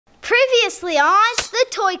Previously on The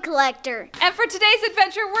Toy Collector. And for today's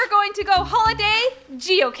adventure, we're going to go holiday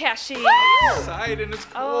geocaching. Excited, it's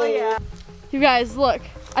cool. Oh yeah. You guys, look.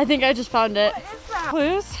 I think I just found it. What is that?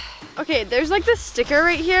 Clues? Okay, there's like this sticker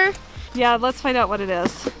right here. Yeah, let's find out what it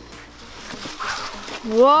is.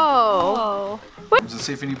 Whoa. Oh. Let's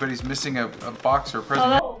see if anybody's missing a box or a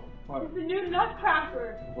present. Oh, What? it's a new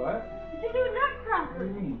Nutcracker. What? It's a new Nutcracker. What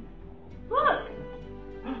do you mean? Look.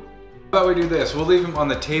 How about we do this? We'll leave them on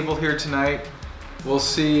the table here tonight. We'll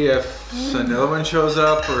see if another one shows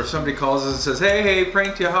up or if somebody calls us and says, hey,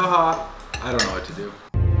 pranked you, haha. I don't know what to do.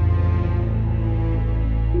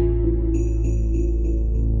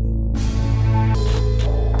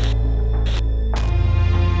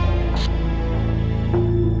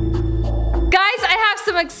 Guys, I have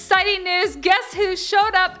some exciting news. Guess who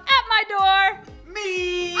showed up at my door?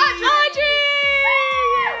 Me! Audrey!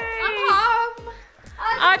 I'm home.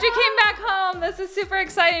 Audrey came back home. This is super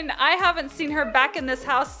exciting. I haven't seen her back in this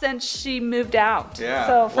house since she moved out. Yeah,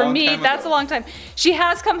 So for long me, time that's a ago. long time. She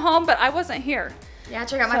has come home, but I wasn't here. Yeah,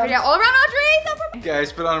 check out my video all around Audrey.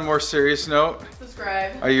 Guys, but on a more serious note,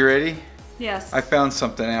 Subscribe. are you ready? Yes. I found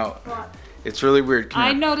something out. What? It's really weird. Come I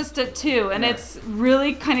here. noticed it too, and Yeah. it's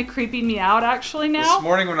really kind of creeping me out actually This now.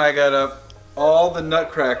 morning when I got up, all the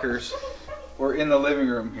Nutcrackers were in the living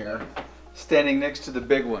room here, standing next to the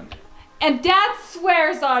big one. And Dad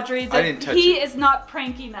swears, Audrey, I that didn't touch he it. is not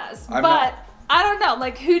pranking us. I'm but not. I don't know,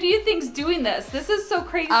 like who do you think's doing this? This is so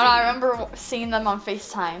crazy. I don't know, I remember seeing them on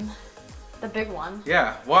FaceTime. The big one.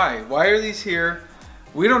 Yeah, why? Why are these here?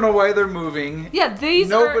 We don't know why they're moving. Yeah, these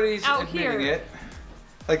Nobody's are out admitting here. it.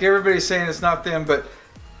 Like everybody's saying it's not them, but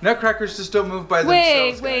Nutcrackers just don't move by Wait,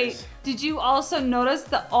 themselves, wait. guys. Did you also notice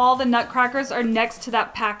that all the Nutcrackers are next to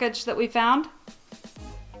that package that we found?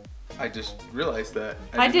 I just realized that.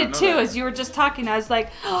 I not did know too. that. As you were just talking, I was like,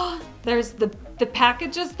 oh, there's the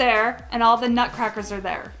package is there, and all the Nutcrackers are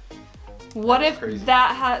there. What That's if crazy.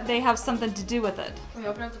 they have something to do with it? Can we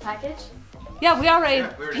open up the package? Yeah, we already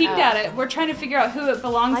Yeah, we already peeked did. at it. We're trying to figure out who it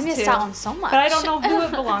belongs I to. missed out on so much. But I don't know who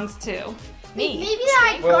it belongs to. Me. Maybe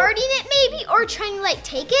they're like Well- guarding it maybe, or trying to like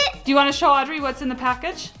take it. Do you want to show Audrey what's in the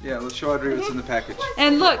package? Yeah, let's show Audrey what's in the package.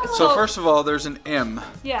 And look, So first of all, there's an M.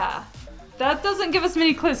 yeah, that doesn't give us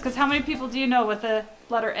many clues because how many people do you know with the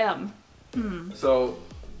letter M? So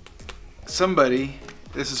somebody,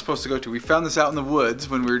 this is supposed to go to, we found this out in the woods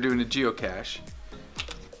when we were doing a geocache.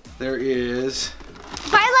 There is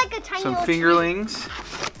Buy like a tiny some little fingerlings,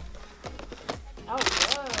 Oh,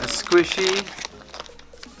 a squishy,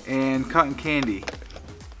 and cotton candy.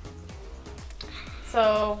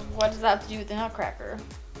 So, what does that have to do with the Nutcracker?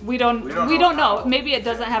 We don't We don't know. know. Maybe it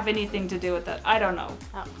doesn't have anything to do with it. I don't know.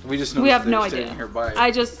 We just noticed We have they no were standing idea. here by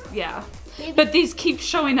it. Yeah. Maybe- But these keep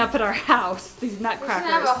showing up at our house, these We're gonna have a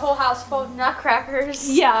Nutcrackers. whole house full of Nutcrackers.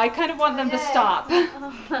 Yeah, I kind of want them to Yay. stop.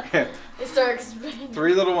 They start expanding.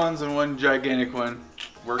 3 little ones and 1 gigantic one.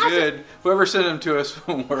 We're good. Whoever sent them to us,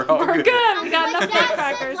 we're all We're good. good. We got enough Like that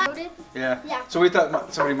Nutcrackers. said, loaded. Yeah. Yeah. So we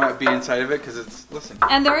thought somebody might be inside of it because it's, listen.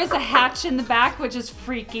 And there is a hatch in the back, which is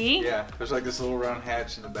freaky. Yeah, there's like this little round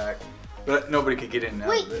hatch in the back. But nobody could get in and out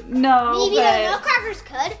Wait. of it. No, Maybe the but Nutcrackers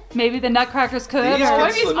could. maybe the Nutcrackers could. These or could What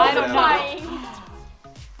if he's slip I in don't and know. out. multiplying?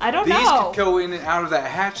 I don't These know. could go in and out of that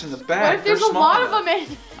hatch in the back. What if there's They're a small lot of enough. them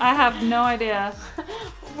in? I have no idea.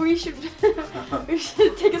 We should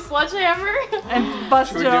take a sledgehammer. And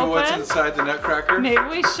bust Should it we do what's open. inside the Nutcracker? Maybe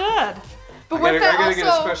we should. But I what if gotta that get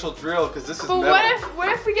a also? special drill because this is But metal. what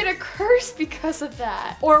if we get a curse because of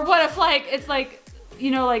that? Or what if like it's like, you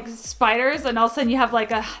know, like spiders, and all of a sudden you have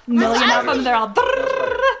like a million of them. They're all.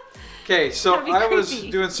 Okay, so That'd be I was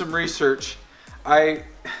creepy. doing some research.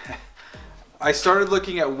 I started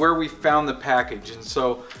looking at where we found the package, and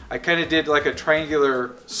so I kind of did like a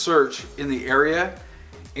triangular search in the area,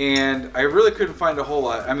 and I really couldn't find a whole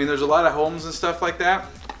lot. I mean, there's a lot of homes and stuff like that,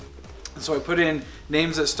 and so I put in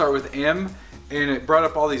names that start with M, and it brought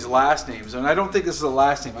up all these last names, and I don't think this is a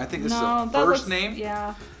last name. I think this is a that first looks- name.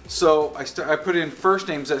 Yeah. So I put in first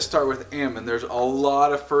names that start with M, and there's a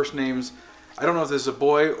lot of first names. I don't know if this is a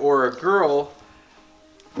boy or a girl.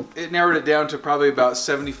 It narrowed it down to probably about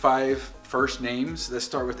 75 first names that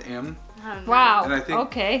start with M. I don't know. Wow. And I think,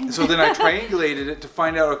 okay. So then I triangulated it to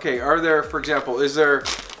find out, okay, are there, for example, is there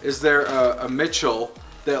a Mitchell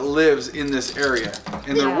that lives in this area?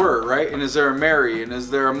 And there Yeah. were, right? And is there a Mary? And is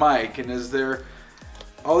there a Mike? And is there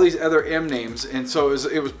all these other M names? And so it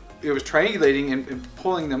was triangulating and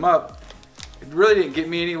pulling them up. It really didn't get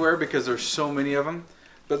me anywhere because there's so many of them.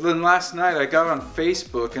 But then last night I got on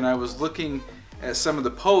Facebook and I was looking at some of the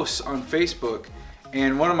posts on Facebook,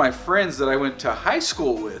 and one of my friends that I went to high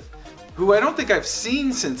school with, who I don't think I've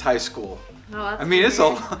seen since high school. No, that's I mean, weird.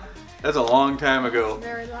 That's a long time ago.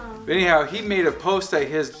 Very long. But anyhow, he made a post that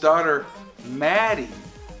his daughter, Maddie,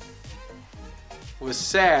 was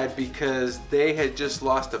sad because they had just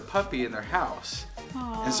lost a puppy in their house.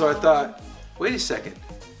 And so I thought, wait a second.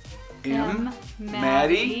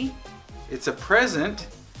 Maddie, it's a present.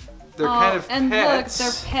 They're kind of and pets.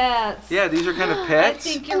 Look, they're pets. Yeah, these are kind of pets. I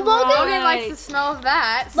think you're Logan right. Logan likes the smell of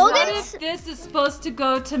that. What if this is supposed to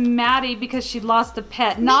go to Maddie because she lost a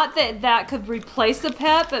pet? Not that that could replace a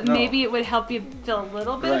pet, but No. maybe it would help you feel a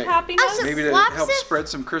little bit Right. of happiness. Maybe to Flops help it. spread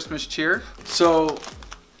some Christmas cheer. So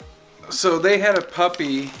they had a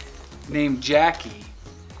puppy named Jackie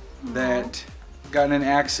that got in an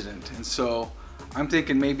accident. And so I'm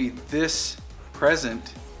thinking maybe this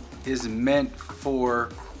present is meant for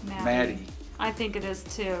Maddie. I think it is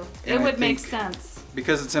too. And It I would make think- sense.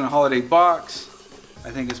 Because it's in a holiday box, I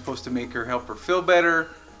think it's supposed to help her feel better,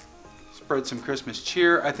 spread some Christmas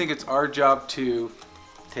cheer. I think it's our job to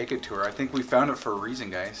take it to her. I think we found it for a reason,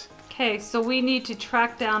 guys. Okay, so we need to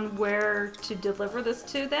track down where to deliver this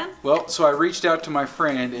to then? Well, so I reached out to my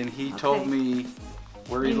friend and he told me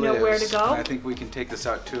where he You lives. know where to go? And I think we can take this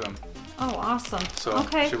out to him. Oh, awesome. So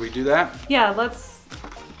okay. should we do that? Yeah, let's.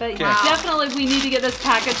 But Okay. definitely we need to get this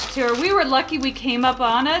package to her. We were lucky we came up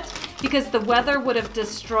on it because the weather would have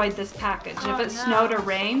destroyed this package if it snowed or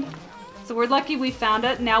rained. So we're lucky we found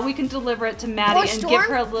it. Now we can deliver it to Maddie More and storm? give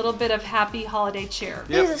her a little bit of happy holiday cheer. Yep.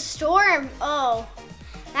 There's a storm. Oh.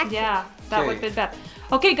 Yeah, that Okay. would have been bad.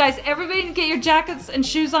 Okay, guys, everybody get your jackets and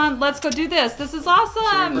shoes on. Let's go do this. This is awesome.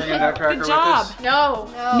 Should we bring a Nutcracker Good with job. us? No.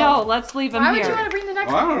 No, let's leave them Why here. would you want to bring the Well,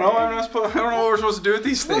 Nutcracker? I don't know. I don't know what we're supposed to do with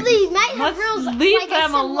these Well, things. they might have Let's rules. leave like I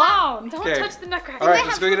them said, alone. Don't Okay. touch the Nutcracker. All right,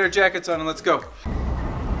 let's go get our jackets on and let's go.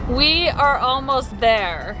 We are almost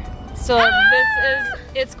there. So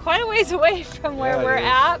it's quite a ways away from where Yeah, it we're is.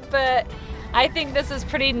 at, but I think this is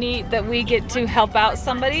pretty neat that we get to help out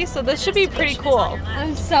somebody. So this should be pretty cool.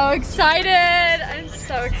 I'm so excited. I'm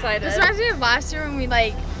so excited. This reminds me of last year when we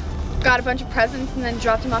got a bunch of presents and then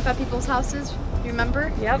dropped them off at people's houses. You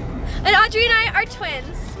remember? Yep. And Audrey and I are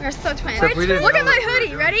twins. We're so twins. Except we didn't Look know at my that we were hoodie.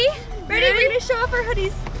 doing Ready? Ready? We're gonna show off our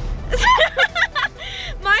hoodies.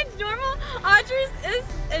 Mine's normal. Audrey's is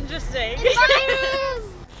interesting.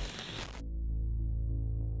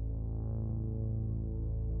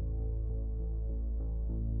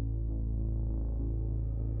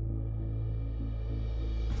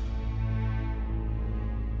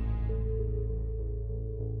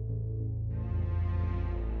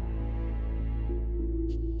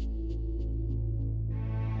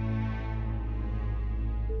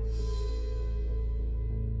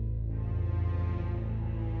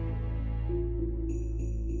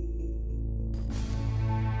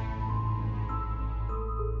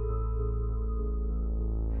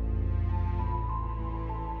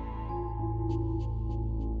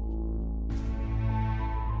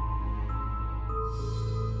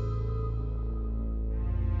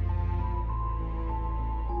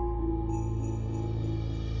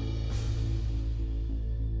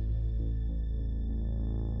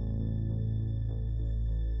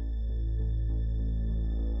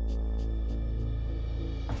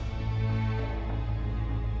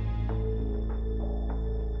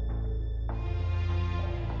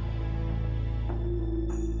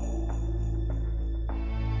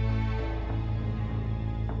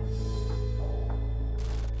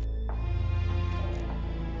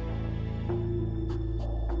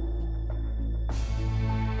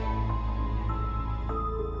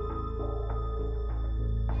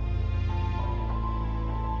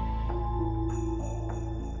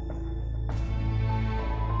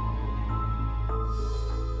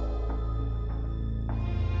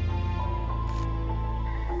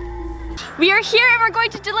 We are here and we're going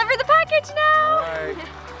to deliver the package now. All right.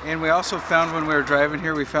 And we also found when we were driving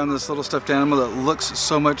here, we found this little stuffed animal that looks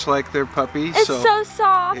so much like their puppy. It's so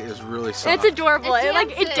soft. It is really soft. It's adorable. It It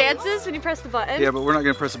dances dances. when you press the button. Yeah, but we're not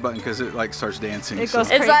gonna press the button because it starts dancing. It so- goes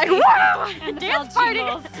It's crazy. like, wow, And the dance bell party.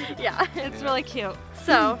 jingles. Yeah. It's really cute.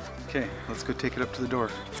 So, Okay, let's go take it up to the door.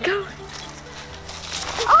 let's go.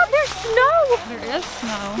 Oh, there's snow. There is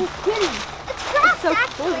snow. It's frost,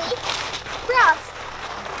 actually. Frost.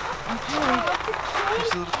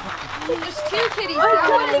 There's a little puppy. There's two kitties.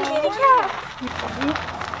 Oh, the kitty cat.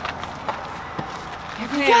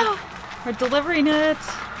 Okay, we're delivering it.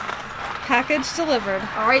 Package delivered.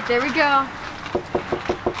 All right, there we go.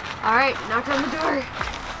 All right, knock on the door.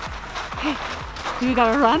 Do you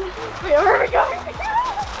gotta run? Wait, where are we going?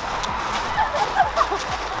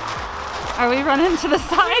 Are we running to the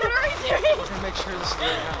side? What are we doing? We're gonna make sure this is the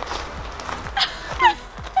right house.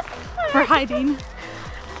 We're hiding.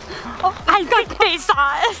 Oh, I got they saw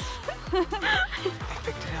us. They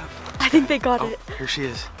picked it up. think they got it. Here she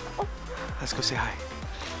is. Let's go say hi.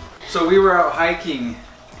 So we were out hiking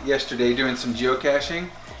yesterday doing some geocaching,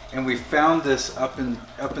 and we found this up in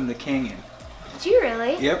the canyon. Did you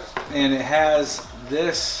really? Yep, and it has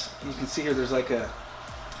this. You can see here. There's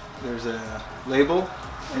a label,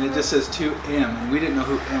 and it just says 2M, and we didn't know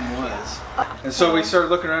who M was. And so we started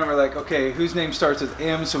looking around. We're like, okay, whose name starts with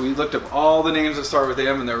M? So we looked up all the names that start with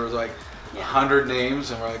M, and there was like 100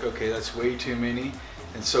 names, and we're like, okay, that's way too many.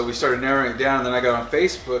 And so we started narrowing it down, and then I got on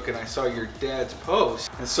Facebook and I saw your dad's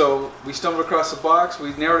post. And so we stumbled across the box,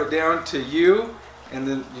 we narrowed it down to you, and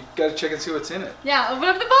then you gotta check and see what's in it. Yeah, open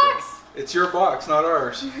up the box. So it's your box, not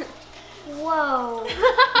ours. Whoa.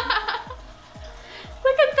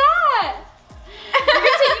 Look at that.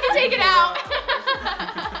 You can take it out.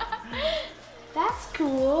 That's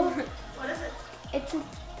cool. What is it? It's a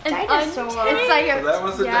An dinosaur. It's like So that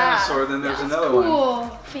was the dinosaur, then there's another one.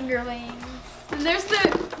 Cool. fingerlings. And there's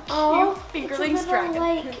the Oh, fingerlings it's a little, dragon.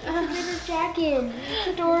 like, it's a little dragon. It's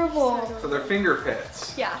adorable. So they're finger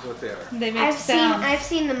pets. Yeah. Is what they are. They make I've sounds.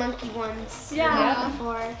 seen the monkey ones. Yeah.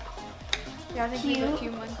 Before. Yeah, I think Cute. there's a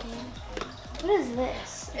few monkeys. What is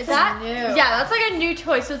this? Is that new? Yeah, that's like a new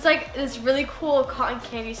toy. So it's like this really cool cotton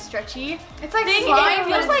candy stretchy. It's like thing. slime, It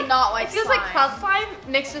feels but like it's not like it feels slime. like cloud slime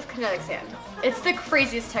mixed with kinetic sand. It's the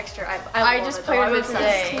craziest texture. I love just it, played though. with it I'm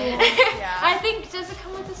today. obsessed. Yeah. I think does it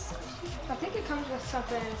come with a squishy? I think it comes with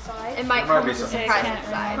something inside. It might There might come be with a something. surprise I can't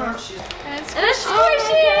inside. remember. And it's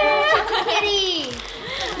squishy.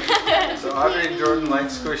 Kitty. So Audrey and Jordan like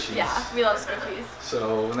squishies. Yeah, we love squishies.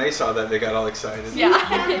 So when they saw that, they got all excited. You Yeah.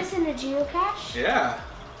 found this in a geocache? Yeah.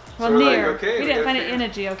 Well, So we're like, near. okay, we didn't gotta find it figure- in a Or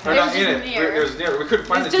geocache. not It was in just it. near. It was near. We couldn't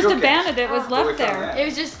find It's the just geocache. abandoned. It was But we left found there. that. It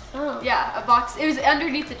was just Oh. yeah, a box. It was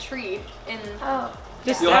underneath the tree in Oh.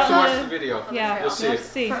 Just You'll have to out watch the- the video. Yeah, You'll see we'll it.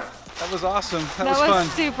 see. That was awesome. That, That was was fun.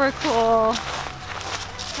 super cool.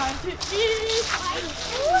 time to eat.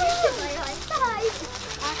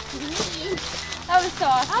 That was so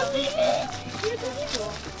awesome.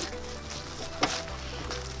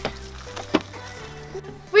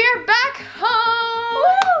 We are back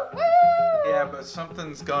home. Woo! Yeah, but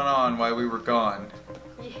something's gone on while we were gone.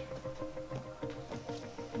 Wait.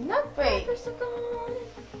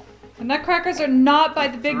 The Nutcrackers are not by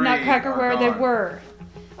the big Three Nutcracker are where they gone. were.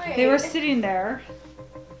 They were sitting there.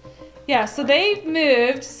 Yeah, so they've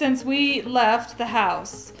moved since we left the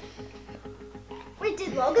house. Wait,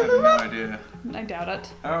 did I Logan have move no up? idea. I doubt it.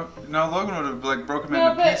 No, Logan would have like broken them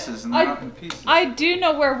No, into but pieces, and they're I- not in pieces. I do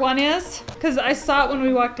know where one is because I saw it when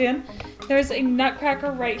we walked in. There's a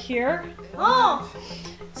Nutcracker right here. Oh.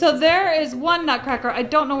 So there is one Nutcracker. I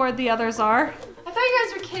don't know where the others are. I thought you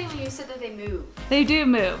guys were kidding when you said that they moved. They do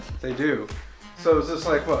move. They do. So is this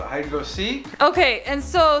like what, hide and go seek? Okay, and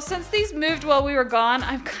so since these moved while we were gone,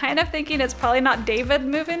 I'm kind of thinking it's probably not David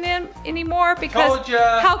moving in anymore because Told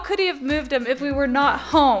ya. how could he have moved him if we were not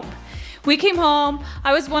home? We came home,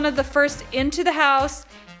 I was one of the first into the house,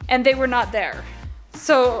 and they were not there.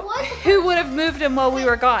 So What? who would have moved him while we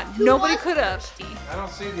were gone? Nobody was could have. I don't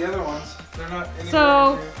see the other ones. They're not anywhere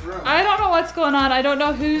So in the room. I don't know what's going on. I don't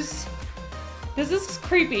know who's. This is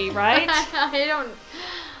creepy, right?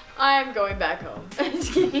 I'm going back home.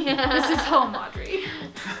 Just kidding. This is home, Audrey.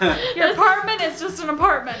 Your apartment is just an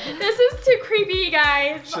apartment. This is too creepy, you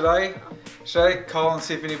guys. Should I call and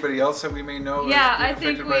see if anybody else that we may know Yeah, is I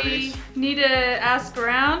being think affected by we these? need to ask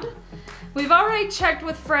around. We've already checked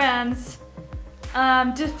with friends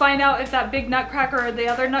to find out if that big Nutcracker or the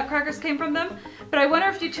other Nutcrackers came from them. But I wonder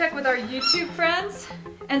if you check with our YouTube friends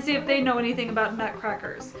and see if they know anything about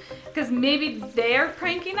Nutcrackers. Because maybe they're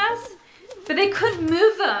pranking us, but they couldn't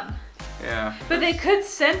move them. Yeah. But they could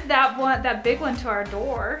send that big one to our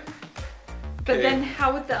door. But Okay. then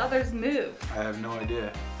how would the others move? I have no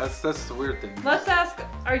idea. That's the weird thing. Let's ask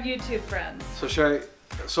our YouTube friends.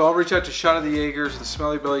 So I'll reach out to Shot of the Jaegers, the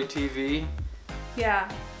Smelly Belly TV.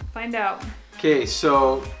 Yeah, find out. Okay,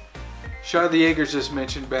 so Shot of the Jaegers just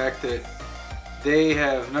mentioned back that they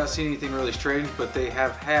have not seen anything really strange, but they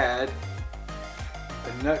have had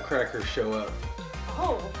a Nutcracker show up.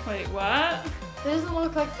 Oh, wait, what? It doesn't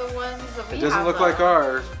look like the ones that we It doesn't have, look like though.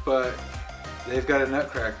 ours, but they've got a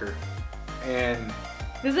Nutcracker. And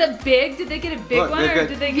Is it big? Did they get a big Look, one they've or got-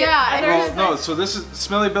 did they get Yeah, others? well, no, so this is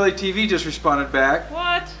Smelly Belly TV just responded back.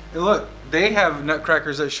 What? And look, they have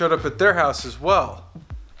Nutcrackers that showed up at their house as well.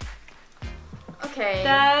 Okay.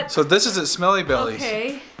 That, So this is at Smelly Belly's.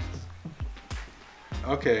 okay.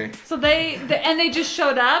 Okay. So and they just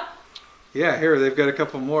showed up? Yeah, here they've got a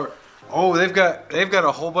couple more. Oh, they've got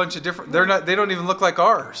a whole bunch of different. They don't even look like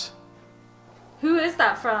ours. Who is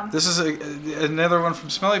that from? This is another one from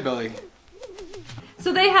Smelly Belly.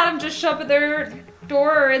 So they had them just show up at their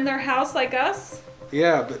door or in their house like us?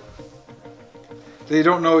 Yeah, but they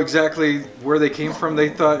don't know exactly where they came from. They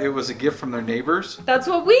thought it was a gift from their neighbors. That's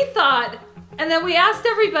what we thought. And then we asked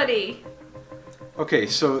everybody. Okay,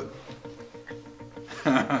 so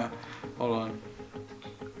hold on.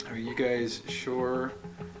 Are you guys sure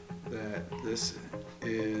that this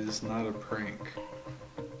is not a prank?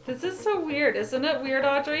 This is so weird. Isn't it weird,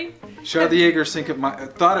 Audrey? Shall the Jaegers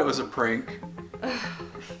thought it was a prank.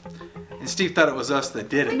 And Steve thought it was us that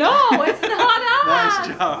did it. No, it's not us.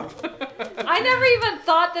 Nice job. I never even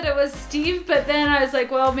thought that it was Steve, but then I was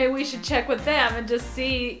like, well, maybe we should check with them and just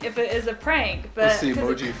see if it is a prank. But What's the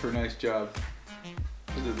emoji for nice job?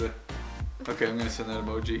 Okay, I'm gonna send that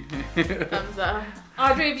emoji. Thumbs up.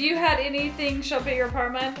 Audrey, have you had anything show up at your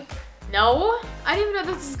apartment? No, I didn't even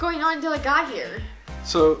know this was going on until I got here.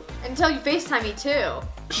 So, Until you FaceTime me too.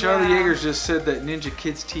 Charlotte Yeah. Jaegers just said that Ninja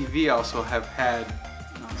Kids TV also have had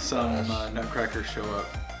some Nutcrackers show up.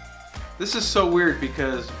 This is so weird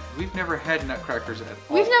because we've never had Nutcrackers at all.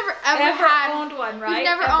 We've never ever had owned one, right? We've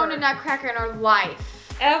never Ever. owned a Nutcracker in our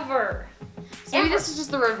life. Ever. So maybe this is just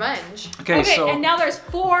the revenge. Okay, so and now there's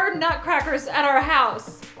 4 Nutcrackers at our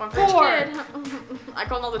house. One for each 4. kid. I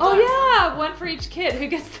call them all the time. Oh yeah, one for each kid. Who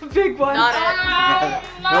gets the big one? Not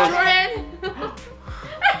No. Jordan.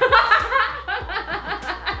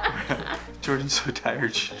 Jordan's so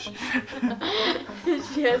tired. She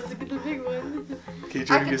has to get the big one. Okay,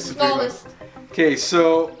 Jordan gets the big one. Okay,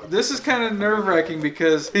 so this is kind of nerve-wracking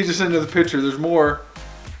because he just sent another picture. There's more.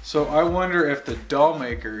 So I wonder if the doll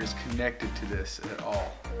maker is connected to this at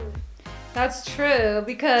all. That's true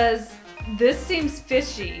because this seems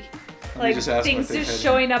fishy. Let me Like just ask things what they just had.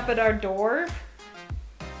 showing up at our door.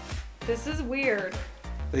 This is weird.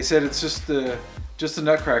 They said it's just the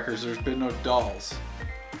Nutcrackers. There's been no dolls.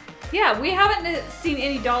 Yeah, we haven't seen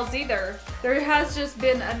any dolls either. There has just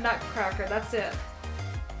been a Nutcracker. That's it.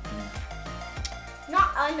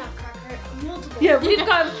 Not a nutcracker, multiple. Yeah, we've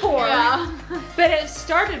got 4. Yeah. But it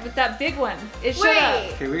started with that big one. It showed up.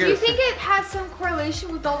 Wait, Okay, we do gotta you think it has some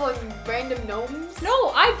correlation with all the random gnomes?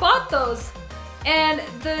 No, I bought those. And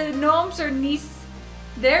the gnomes are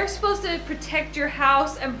they're supposed to protect your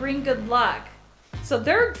house and bring good luck. So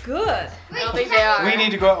they're good. I don't think they are. We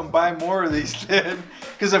need to go out and buy more of these then.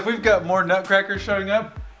 Because if we've got more Nutcrackers showing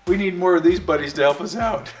up, we need more of these buddies to help us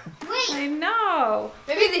out. I know.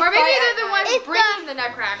 Maybe they're the ones If bringing the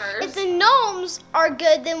Nutcrackers. If the gnomes are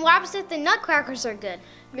good, then what happens if the nutcrackers are good?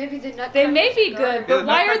 Maybe the Nutcrackers. They may be good, but the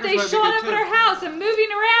why are Nutcrackers they might be showing good up at too. our house and moving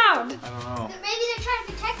around? I don't know. Maybe they're trying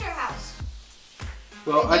to protect our house.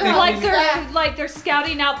 Well, I do think Like we they're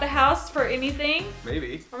scouting out the house for anything.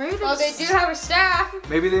 maybe. Or maybe they do have a staff.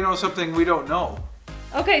 Maybe they know something we don't know.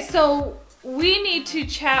 Okay, so we need to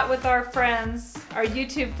chat with our friends, our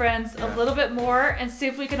YouTube friends, a Yeah. little bit more and see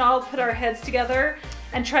if we can all put our heads together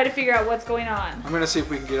and try to figure out what's going on. I'm gonna see if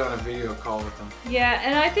we can get on a video call with them. Yeah,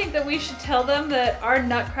 and I think that we should tell them that our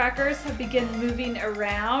Nutcrackers have begun moving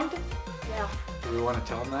around. Yeah. Do we want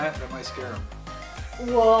to tell them that? That might scare them.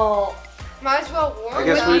 Well, Might as well warn I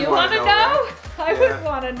guess them. we'd you wanna want to know, know? right? I Yeah. would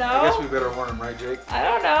want to I guess we know. better warn them, right, Jake? I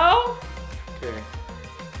don't know. Okay,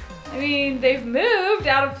 I mean, they've moved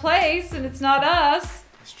out of place and it's not us.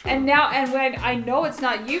 that's true. And now, and when I know it's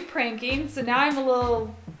not you pranking, so now I'm a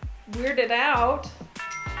little weirded out.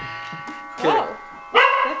 Okay. Whoa.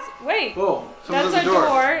 Wait. Whoa, someone's That's at our the door.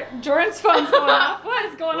 door. Jordan's phone's going off. What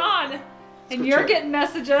is going on? And go you're check. getting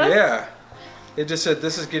messages. Yeah. It just said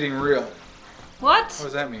this is getting real. What? What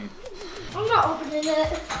does that mean? I'm not opening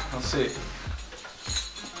it. Let's see.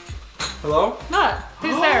 Hello? What?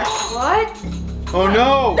 Who's there? What? Oh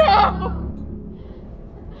no! No.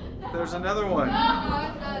 There's another one.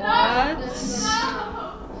 What?